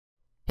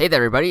Hey there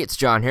everybody, it's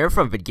John here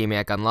from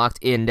VidGamiac Unlocked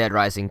in Dead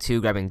Rising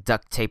 2, grabbing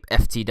Duct Tape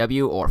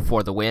FTW, or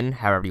For the Win,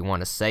 however you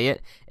want to say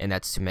it, and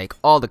that's to make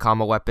all the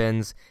combo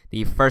weapons.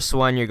 The first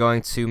one you're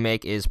going to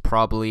make is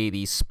probably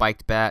the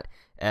Spiked Bat,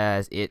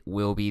 as it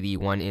will be the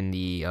one in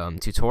the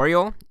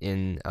tutorial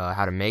in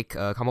how to make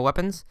combo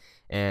weapons,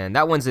 and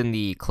that one's in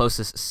the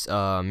closest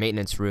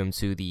maintenance room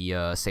to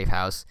the safe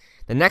house.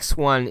 The next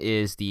one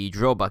is the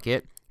Drill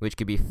Bucket, which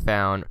can be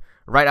found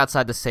right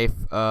outside the safe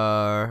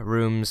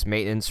room's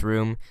maintenance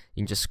room.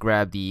 You can just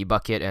grab the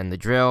bucket and the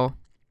drill,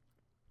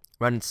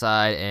 run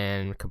inside,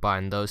 and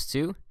combine those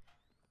two.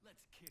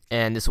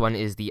 And this one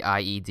is the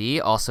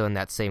IED, also in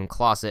that same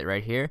closet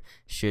right here.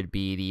 Should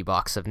be the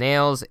box of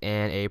nails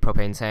and a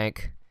propane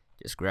tank.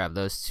 Just grab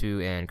those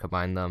two and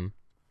combine them.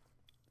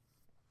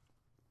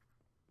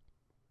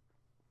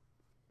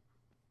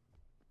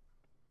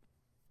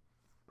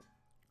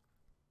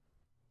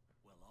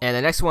 And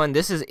the next one,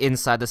 this is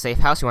inside the safe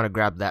house. You want to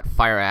grab that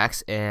fire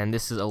axe, and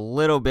this is a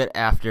little bit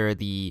after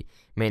the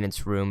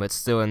maintenance room, but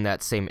still in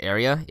that same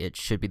area. It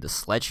should be the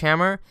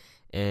sledgehammer,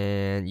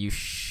 and you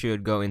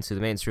should go into the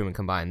maintenance room and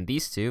combine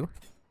these two.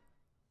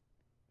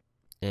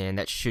 And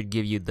that should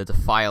give you the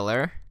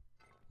defiler,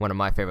 one of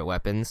my favorite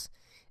weapons.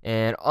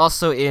 And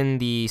also in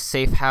the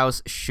safe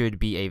house should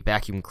be a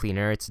vacuum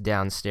cleaner. It's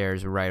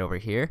downstairs right over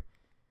here.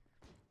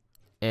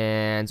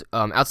 And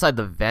outside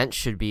the vent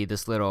should be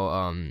this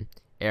little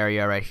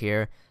area right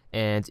here,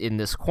 and in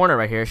this corner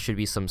right here should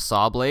be some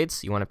saw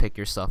blades. You want to pick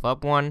yourself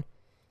up one,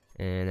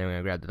 and then we're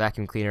gonna grab the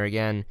vacuum cleaner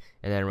again,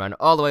 and then run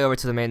all the way over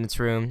to the maintenance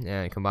room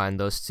and combine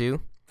those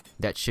two.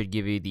 That should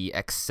give you the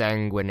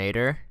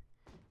exsanguinator.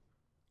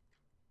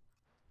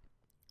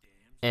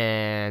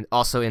 And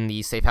also in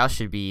the safe house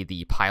should be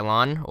the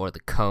pylon or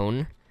the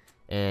cone,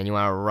 and you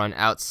want to run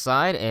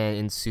outside and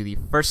into the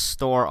first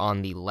store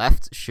on the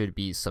left should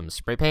be some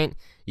spray paint.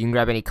 You can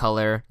grab any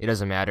color, it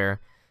doesn't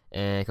matter,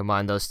 and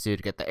combine those two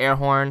to get the air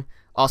horn.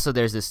 Also,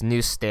 there's this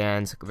new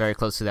stand very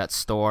close to that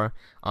store.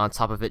 On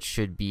top of it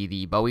should be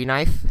the Bowie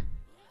knife.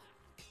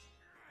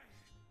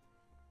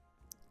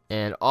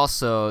 And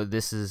also,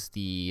 this is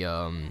the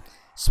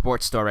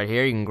sports store right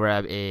here. You can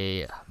grab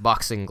a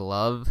boxing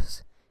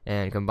gloves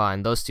and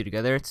combine those two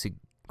together to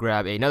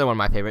grab another one of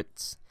my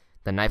favorites,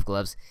 the knife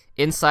gloves.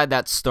 Inside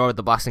that store with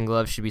the boxing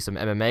gloves should be some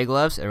MMA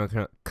gloves, and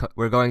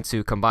we're going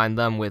to combine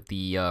them with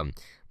the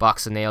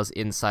box of nails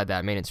inside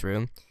that maintenance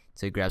room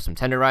to grab some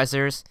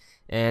tenderizers.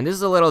 And this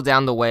is a little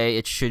down the way.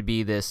 It should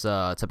be this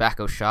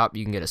tobacco shop.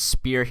 You can get a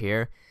spear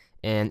here,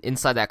 and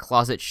inside that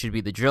closet should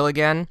be the drill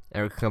again,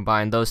 and we'll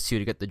combine those two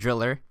to get the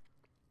driller.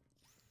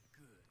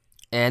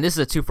 And this is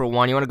a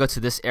 2-for-1. You want to go to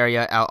this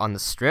area out on the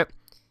strip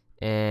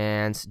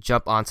and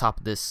jump on top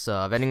of this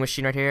vending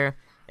machine right here,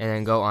 and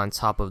then go on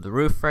top of the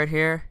roof right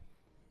here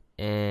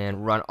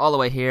and run all the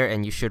way here,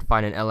 and you should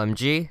find an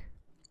LMG.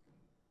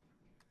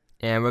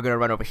 And we're going to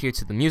run over here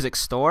to the music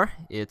store.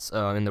 It's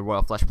in the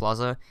Royal Flush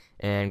Plaza,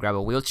 and grab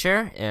a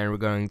wheelchair, and we're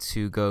going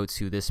to go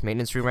to this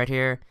maintenance room right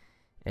here,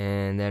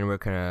 and then we're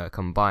going to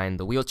combine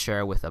the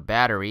wheelchair with a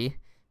battery,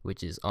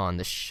 which is on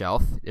the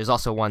shelf. There's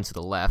also one to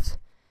the left,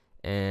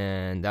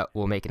 and that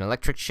will make an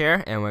electric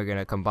chair, and we're going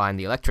to combine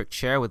the electric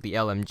chair with the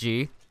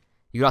LMG.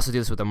 You can also do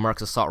this with a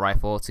Mercs assault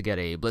rifle to get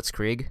a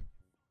blitzkrieg.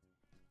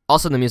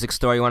 Also in the music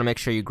store, you want to make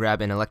sure you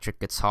grab an electric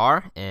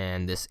guitar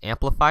and this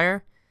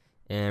amplifier,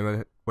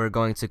 and we're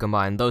going to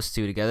combine those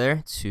two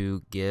together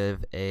to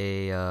give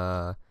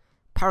a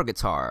power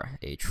guitar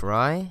a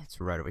try. It's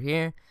right over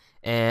here.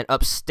 And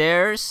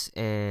upstairs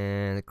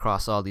and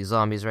across all these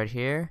zombies right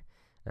here,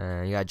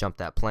 you gotta jump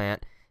that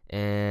plant.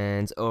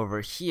 And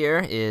over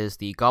here is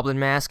the goblin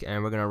mask,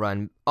 and we're gonna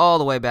run all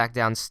the way back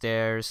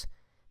downstairs,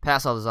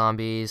 past all the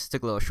zombies.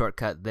 Took a little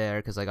shortcut there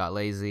because I got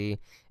lazy.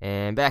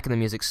 And back in the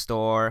music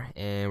store,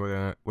 and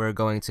we're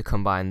going to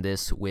combine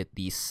this with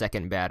the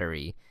second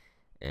battery.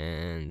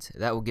 And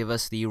that will give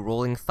us the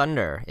Rolling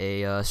Thunder,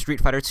 a Street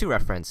Fighter 2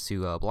 reference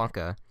to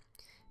Blanca.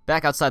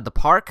 Back outside the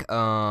park,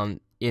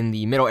 in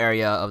the middle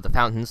area of the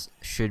fountains,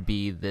 should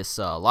be this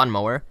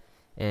lawnmower,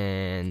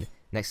 and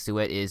next to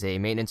it is a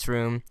maintenance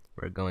room.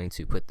 We're going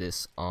to put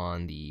this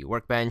on the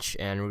workbench,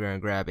 and we're going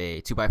to grab a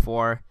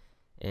 2x4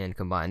 and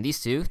combine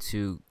these two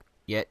to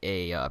get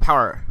a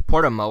power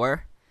porta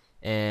mower.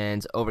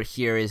 And over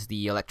here is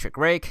the electric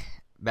rake.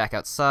 Back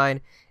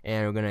outside,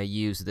 and we're gonna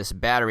use this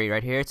battery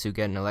right here to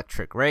get an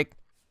electric rake.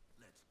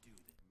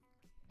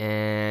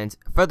 And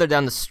further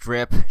down the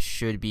strip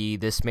should be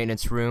this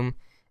maintenance room,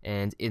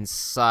 and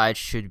inside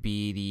should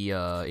be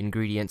the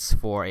ingredients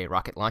for a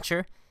rocket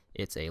launcher.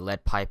 It's a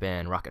lead pipe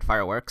and rocket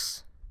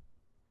fireworks.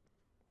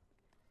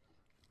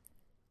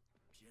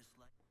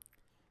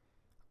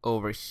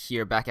 Over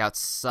here back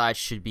outside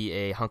should be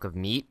a hunk of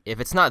meat. If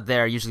it's not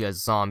there, usually a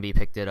zombie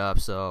picked it up,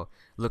 so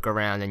look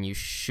around and you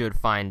should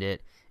find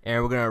it.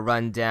 And we're going to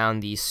run down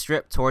the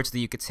strip towards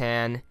the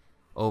Yucatan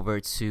over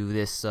to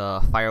this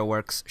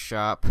fireworks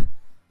shop.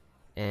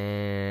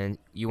 And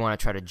you want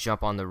to try to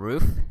jump on the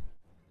roof.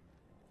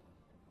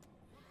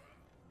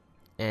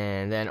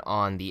 And then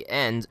on the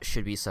end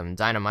should be some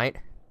dynamite.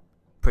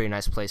 pretty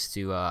nice place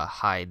to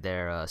hide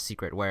their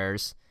secret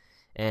wares.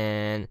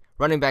 And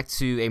running back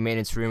to a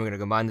maintenance room, we're going to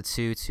combine the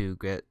two to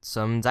get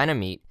some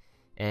dynamite.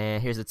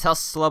 And here's the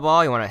Tesla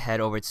ball. You want to head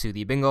over to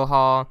the bingo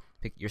hall,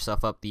 pick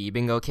yourself up the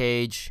bingo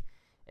cage,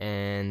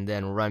 and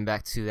then run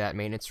back to that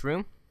maintenance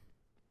room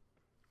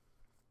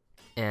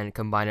and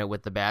combine it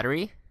with the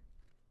battery.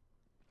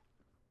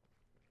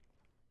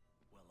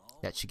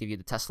 That should give you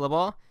the Tesla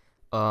ball.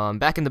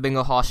 Back in the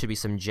bingo hall should be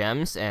some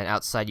gems, and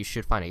outside you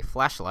should find a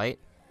flashlight.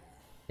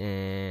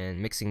 And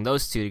mixing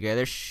those two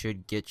together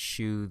should get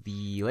you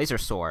the laser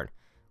sword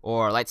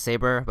or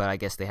lightsaber, but I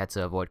guess they had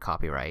to avoid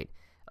copyright.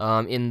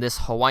 In this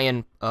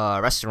Hawaiian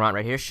restaurant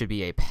right here should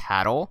be a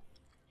paddle,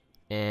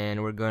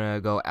 and we're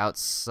gonna go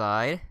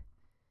outside,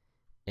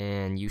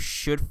 and you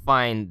should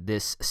find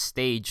this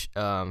stage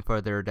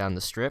further down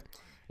the strip.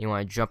 You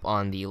want to jump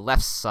on the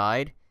left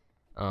side.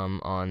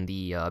 On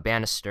the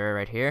banister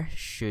right here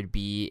should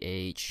be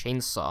a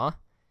chainsaw,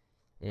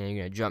 and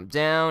you're gonna jump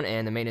down,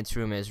 and the maintenance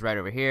room is right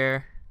over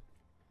here.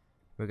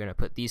 We're gonna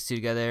put these two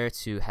together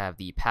to have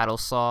the paddle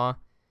saw,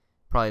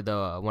 probably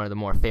one of the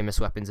more famous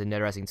weapons in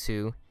Dead Rising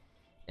 2.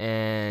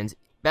 And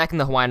back in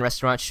the Hawaiian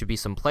restaurant should be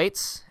some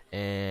plates,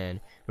 and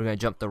we're gonna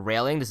jump the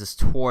railing. This is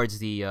towards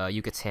the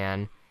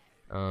Yucatan,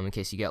 in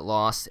case you get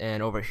lost.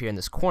 And over here in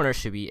this corner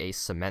should be a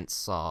cement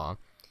saw.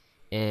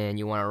 And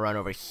you want to run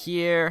over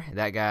here.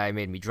 That guy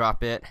made me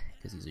drop it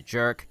because he's a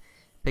jerk.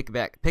 Pick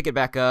it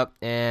back up,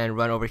 and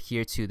run over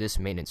here to this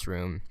maintenance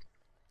room.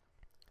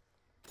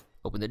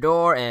 Open the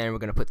door, and we're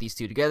gonna put these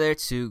two together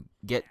to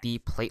get the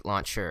plate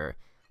launcher.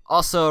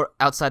 Also,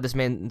 outside this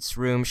maintenance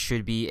room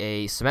should be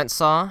a cement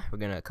saw. We're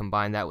gonna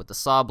combine that with the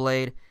saw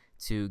blade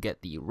to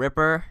get the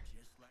ripper.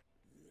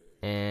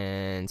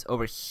 And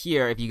over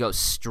here, if you go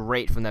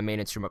straight from that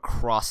maintenance room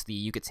across the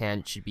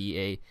Yucatan, should be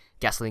a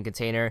gasoline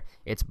container.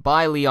 It's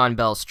by Leon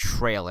Bell's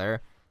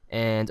trailer.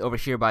 And over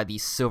here by the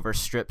silver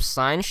strip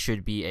sign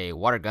should be a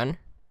water gun.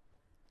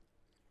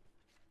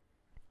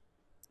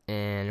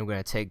 And we're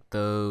going to take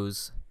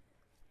those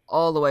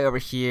all the way over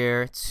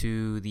here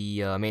to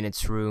the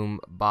maintenance room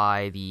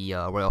by the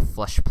Royal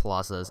Flush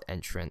Plaza's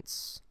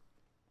entrance.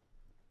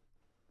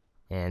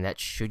 And that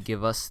should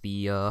give us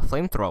the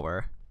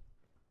flamethrower.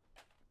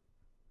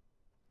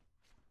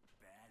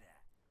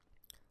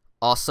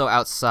 Also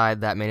outside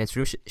that maintenance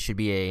room should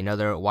be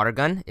another water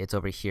gun. It's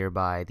over here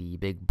by the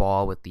big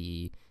ball with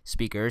the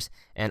speakers.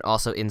 And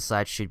also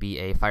inside should be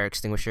a fire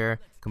extinguisher.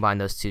 Combine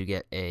those two to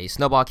get a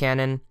snowball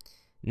cannon.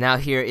 Now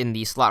here in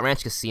the Slot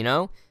Ranch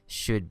Casino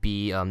should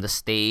be the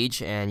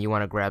stage, and you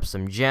want to grab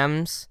some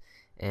gems,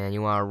 and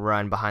you want to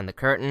run behind the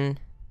curtain.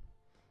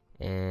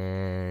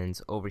 And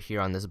over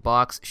here on this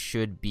box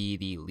should be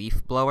the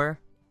leaf blower.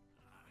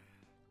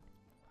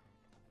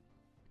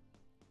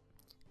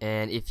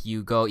 And if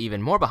you go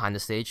even more behind the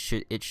stage,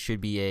 it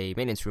should be a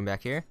maintenance room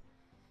back here.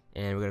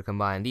 And we're going to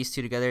combine these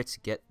two together to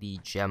get the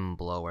gem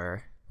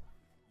blower.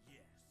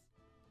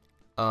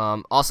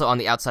 Also on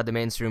the outside the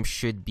maintenance room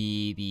should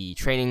be the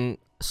training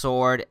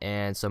sword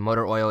and some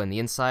motor oil in the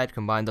inside.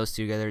 Combine those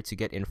two together to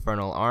get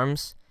infernal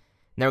arms.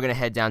 Now we're going to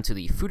head down to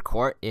the food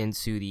court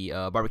into the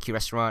barbecue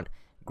restaurant.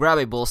 Grab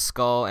a bull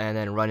skull and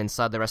then run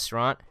inside the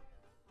restaurant.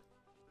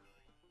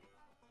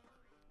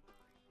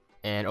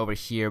 And over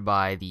here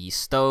by the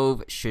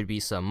stove should be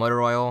some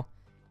motor oil.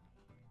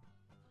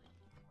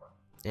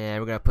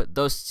 And we're going to put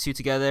those two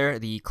together.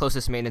 The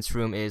closest maintenance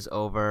room is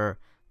over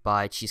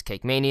by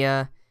Cheesecake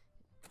Mania.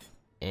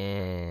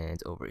 And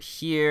over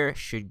here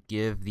should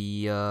give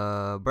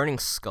the burning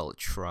skull a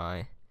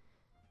try.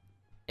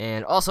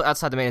 And also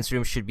outside the maintenance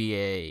room should be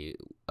a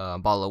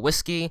bottle of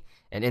whiskey.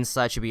 And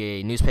inside should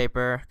be a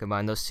newspaper.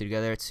 Combine those two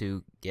together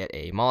to get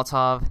a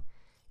Molotov.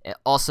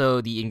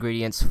 Also, the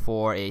ingredients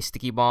for a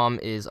sticky bomb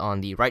is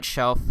on the right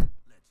shelf.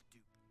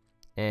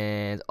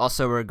 And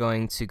also we're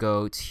going to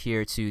go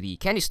here to the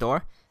candy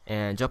store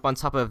and jump on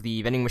top of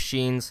the vending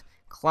machines,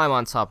 climb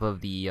on top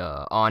of the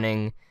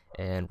awning,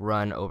 and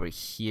run over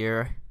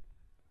here.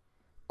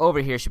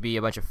 Over here should be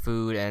a bunch of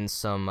food and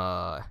some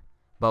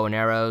bow and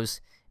arrows.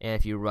 And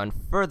if you run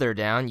further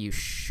down, you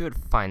should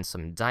find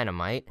some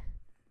dynamite.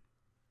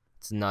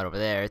 It's not over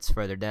there, it's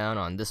further down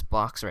on this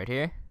box right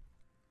here.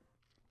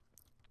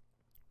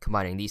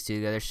 Combining these two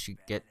together should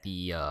get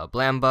the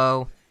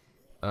Blambo.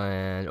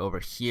 And over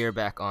here,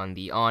 back on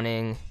the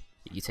awning,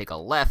 you take a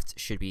left,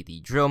 should be the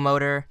drill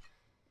motor.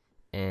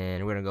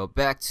 And we're going to go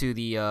back to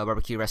the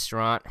barbecue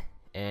restaurant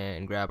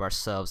and grab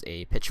ourselves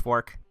a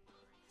pitchfork.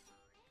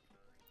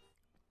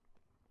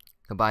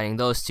 Combining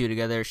those two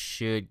together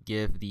should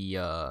give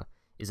the,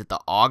 is it the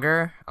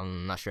auger?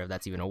 I'm not sure if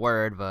that's even a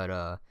word,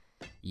 but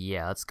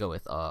yeah, let's go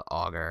with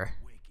auger.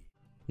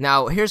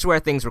 Now, here's where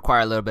things require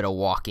a little bit of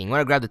walking. You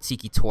want to grab the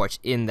tiki torch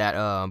in that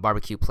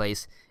barbecue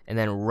place and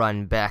then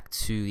run back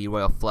to the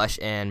Royal Flush,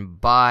 and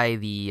by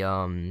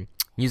the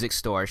music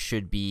store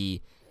should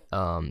be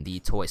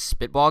the toy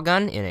spitball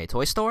gun in a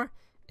toy store.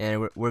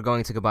 And we're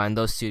going to combine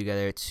those two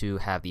together to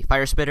have the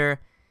fire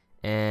spitter.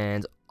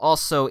 And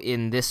also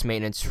in this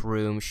maintenance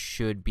room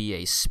should be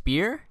a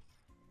spear.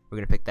 We're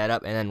going to pick that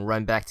up and then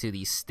run back to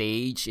the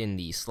stage in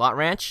the Slot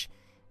Ranch.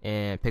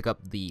 and pick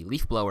up the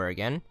leaf blower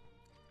again.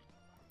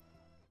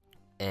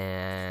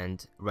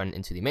 And run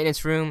into the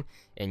maintenance room,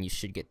 and you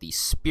should get the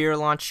spear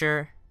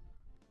launcher.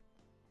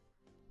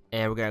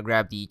 And we're gonna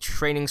grab the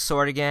training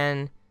sword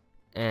again,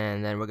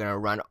 and then we're gonna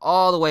run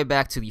all the way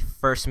back to the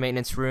first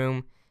maintenance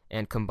room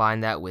and combine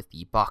that with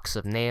the box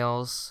of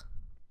nails.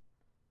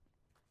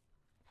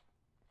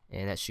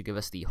 And that should give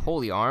us the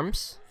holy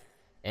arms.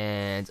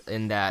 And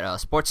in that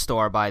sports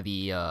store by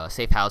the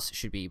safe house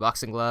should be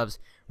boxing gloves.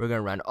 We're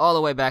gonna run all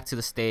the way back to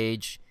the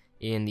stage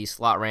in the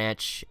slot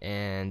ranch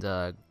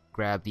and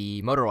grab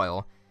the motor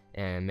oil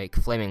and make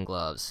flaming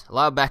gloves. A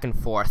lot of back and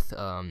forth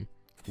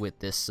with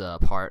this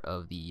part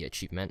of the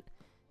achievement.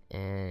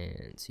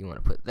 And so you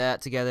want to put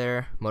that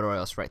together. Motor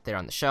oil's right there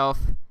on the shelf.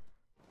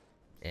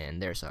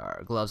 And there's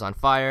our gloves on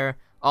fire.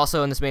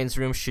 Also in this maintenance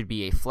room should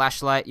be a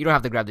flashlight. You don't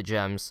have to grab the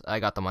gems. I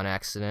got them on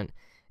accident.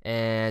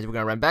 And we're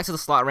going to run back to the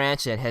slot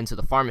ranch and head into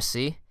the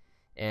pharmacy.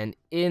 And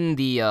in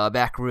the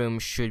back room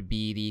should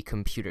be the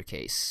computer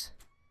case.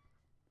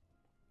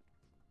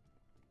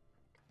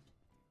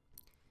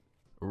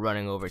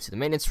 Running over to the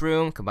maintenance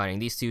room, combining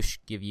these two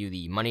should give you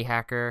the money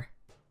hacker.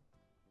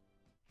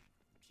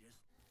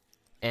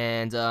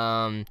 And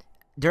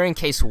during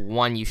case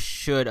 1, you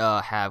should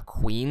have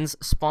queens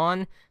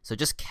spawn. So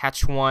just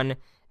catch one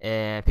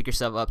and pick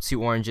yourself up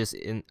 2 orange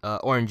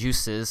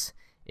juices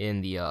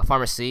in the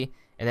pharmacy,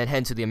 and then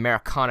head to the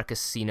Americana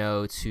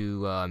Casino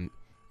to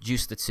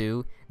juice the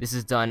 2. This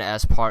is done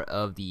as part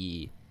of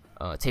the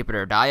Tape It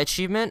or Die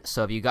achievement.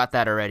 So if you got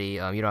that already, you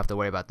don't have to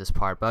worry about this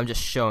part. But I'm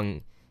just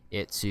showing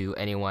it to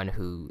anyone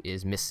who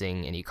is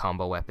missing any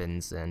combo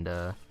weapons, and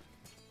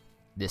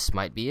this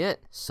might be it.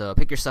 So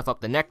pick yourself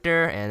up the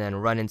nectar and then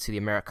run into the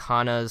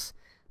Americana's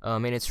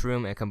maintenance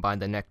room and combine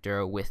the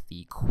nectar with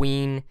the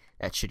queen.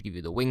 That should give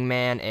you the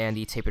wingman and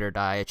the Tape It or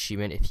Die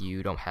achievement if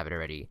you don't have it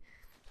already.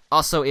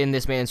 Also in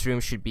this maintenance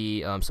room should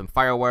be some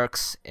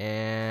fireworks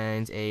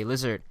and a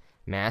lizard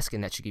mask,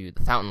 and that should give you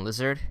the fountain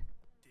lizard.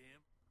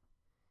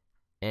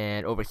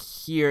 And over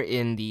here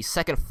in the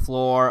second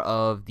floor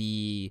of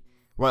the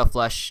Royal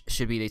Flush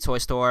should be the toy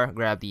store.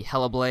 Grab the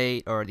Hella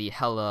Blade or the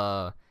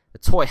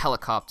toy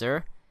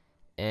helicopter,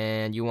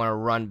 and you want to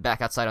run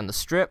back outside on the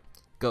strip.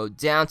 Go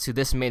down to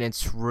this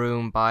maintenance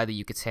room by the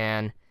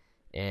Yucatan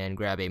and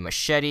grab a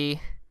machete,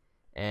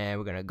 and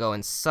we're gonna go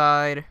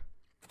inside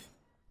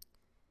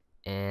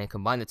and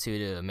combine the two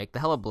to make the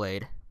Hella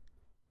Blade.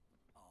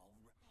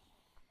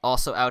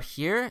 Also out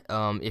here,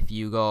 if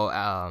you go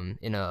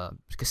in a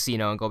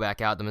casino and go back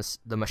out,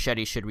 the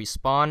machete should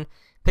respawn.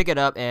 Pick it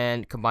up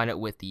and combine it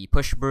with the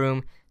push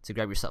broom to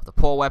grab yourself the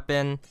pole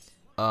weapon.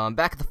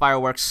 Back at the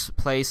fireworks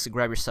place,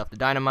 grab yourself the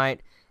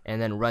dynamite, and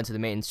then run to the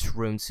maintenance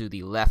room to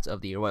the left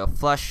of the Royal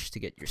Flush to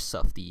get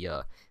yourself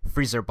the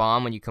freezer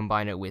bomb when you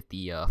combine it with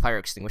the fire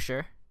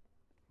extinguisher.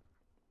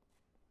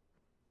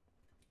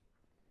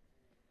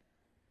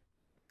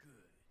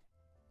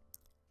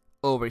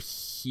 Over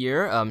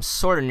here,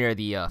 sort of near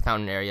the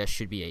fountain area,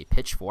 should be a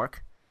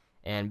pitchfork.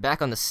 And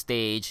back on the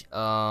stage,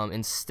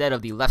 instead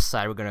of the left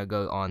side, we're gonna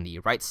go on the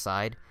right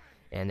side,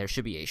 and there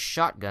should be a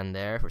shotgun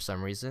there for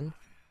some reason.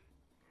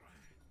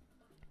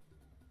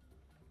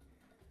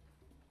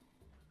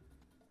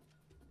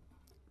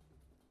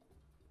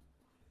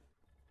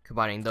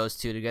 Combining those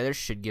two together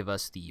should give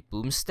us the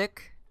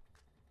boomstick.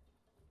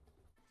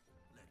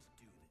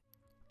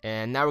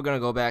 And now we're gonna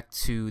go back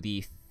to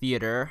the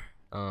theater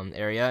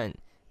area and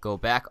go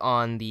back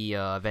on the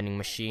vending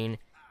machine,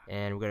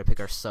 and we're gonna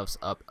pick ourselves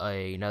up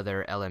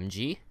another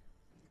LMG.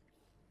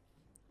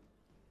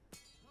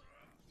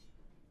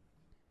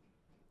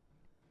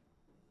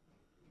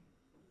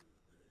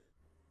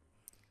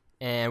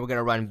 And we're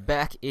gonna run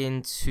back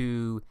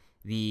into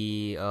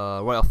the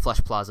Royal Flush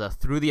Plaza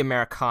through the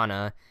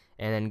Americana,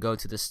 and then go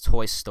to this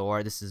toy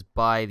store. This is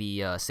by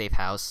the safe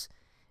house,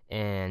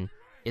 and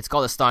it's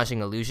called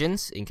Astonishing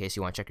Illusions, in case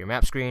you want to check your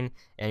map screen.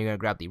 And you're going to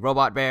grab the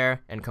Robot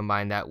Bear and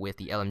combine that with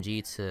the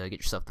LMG to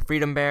get yourself the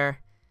Freedom Bear.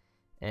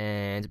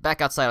 And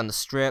back outside on the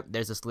strip,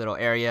 there's this little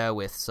area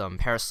with some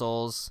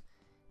parasols.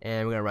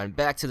 And we're going to run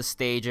back to the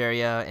stage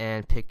area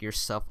and pick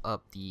yourself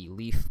up the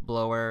Leaf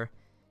Blower.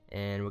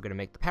 And we're going to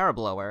make the Power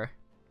Blower.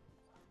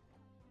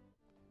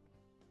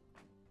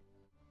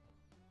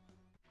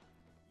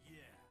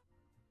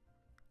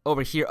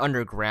 Over here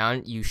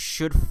underground, you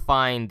should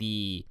find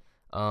the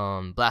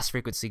blast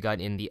frequency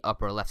gun in the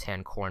upper left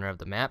hand corner of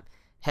the map.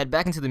 Head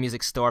back into the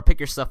music store, pick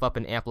yourself up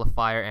an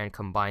amplifier, and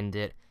combine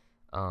it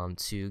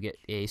to get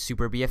a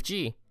super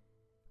BFG.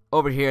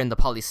 Over here in the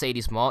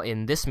Palisades Mall,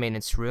 in this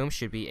maintenance room,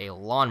 should be a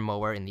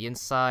lawnmower in the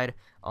inside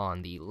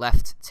on the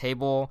left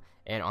table,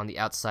 and on the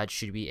outside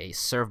should be a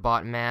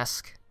Servbot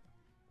mask.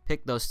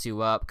 Pick those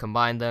two up,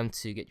 combine them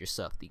to get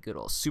yourself the good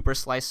old Super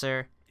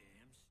Slicer.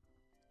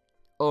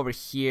 Over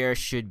here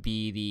should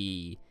be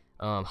the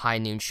High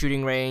Noon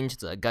shooting range,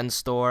 the gun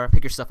store.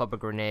 Pick yourself up a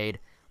grenade,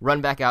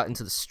 run back out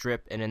into the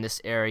strip, and in this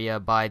area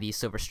by the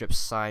Silver Strip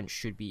sign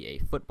should be a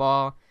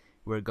football.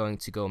 We're going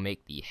to go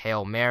make the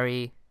Hail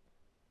Mary.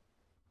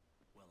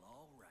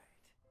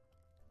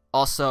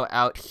 Also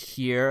out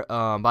here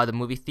by the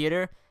movie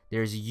theater,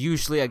 There's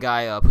usually a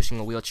guy pushing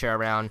a wheelchair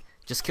around.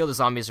 Just kill the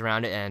zombies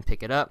around it and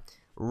pick it up.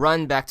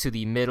 Run back to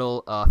the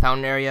middle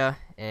fountain area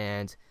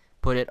and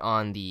put it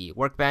on the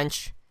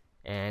workbench,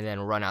 and then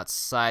run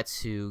outside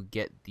to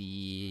get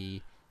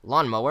the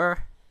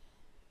lawnmower.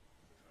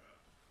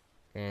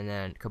 And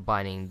then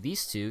combining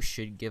these two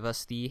should give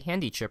us the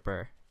handy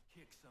chipper.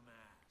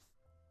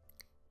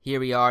 Here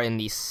we are in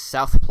the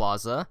South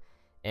Plaza,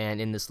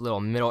 and in this little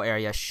middle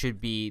area should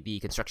be the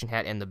construction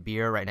hat and the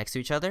beer right next to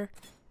each other.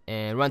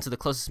 And run to the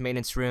closest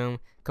maintenance room,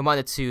 combine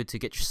the two to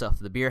get yourself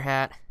the beer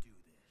hat.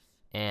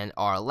 And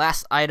our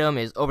last item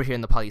is over here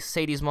in the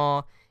Palisades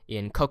Mall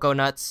in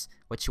Coconuts.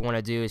 What you want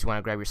to do is you want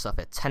to grab yourself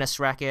a tennis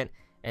racket,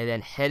 and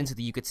then head into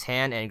the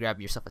Yucatan and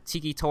grab yourself a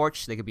tiki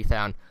torch. They could be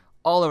found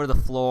all over the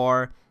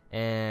floor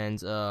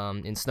and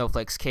in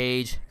Snowflake's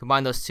cage.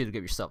 Combine those two to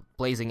get yourself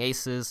Blazing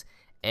Aces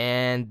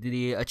and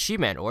the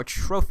achievement or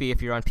trophy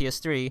if you're on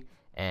PS3,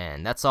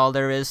 and that's all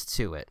there is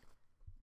to it.